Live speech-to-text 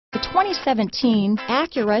2017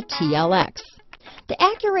 Acura TLX. The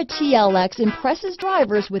Acura TLX impresses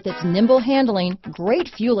drivers with its nimble handling, great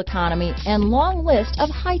fuel economy, and long list of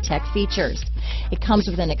high-tech features. It comes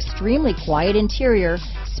with an extremely quiet interior,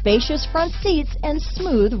 spacious front seats, and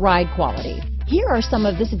smooth ride quality. Here are some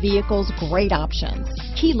of this vehicle's great options: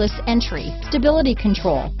 keyless entry, stability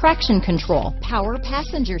control, traction control, power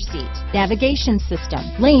passenger seat, navigation system,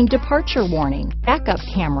 lane departure warning, backup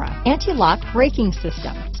camera, anti-lock braking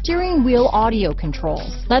system, steering wheel audio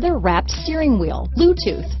controls, leather-wrapped steering wheel,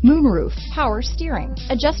 Bluetooth, moonroof, power steering,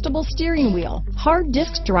 adjustable steering wheel, hard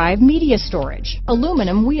disk drive media storage,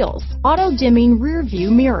 aluminum wheels, auto-dimming rear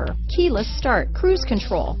view mirror, keyless start, cruise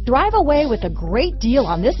control. Drive away with a great deal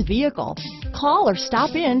on this vehicle. Call or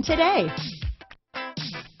stop in today.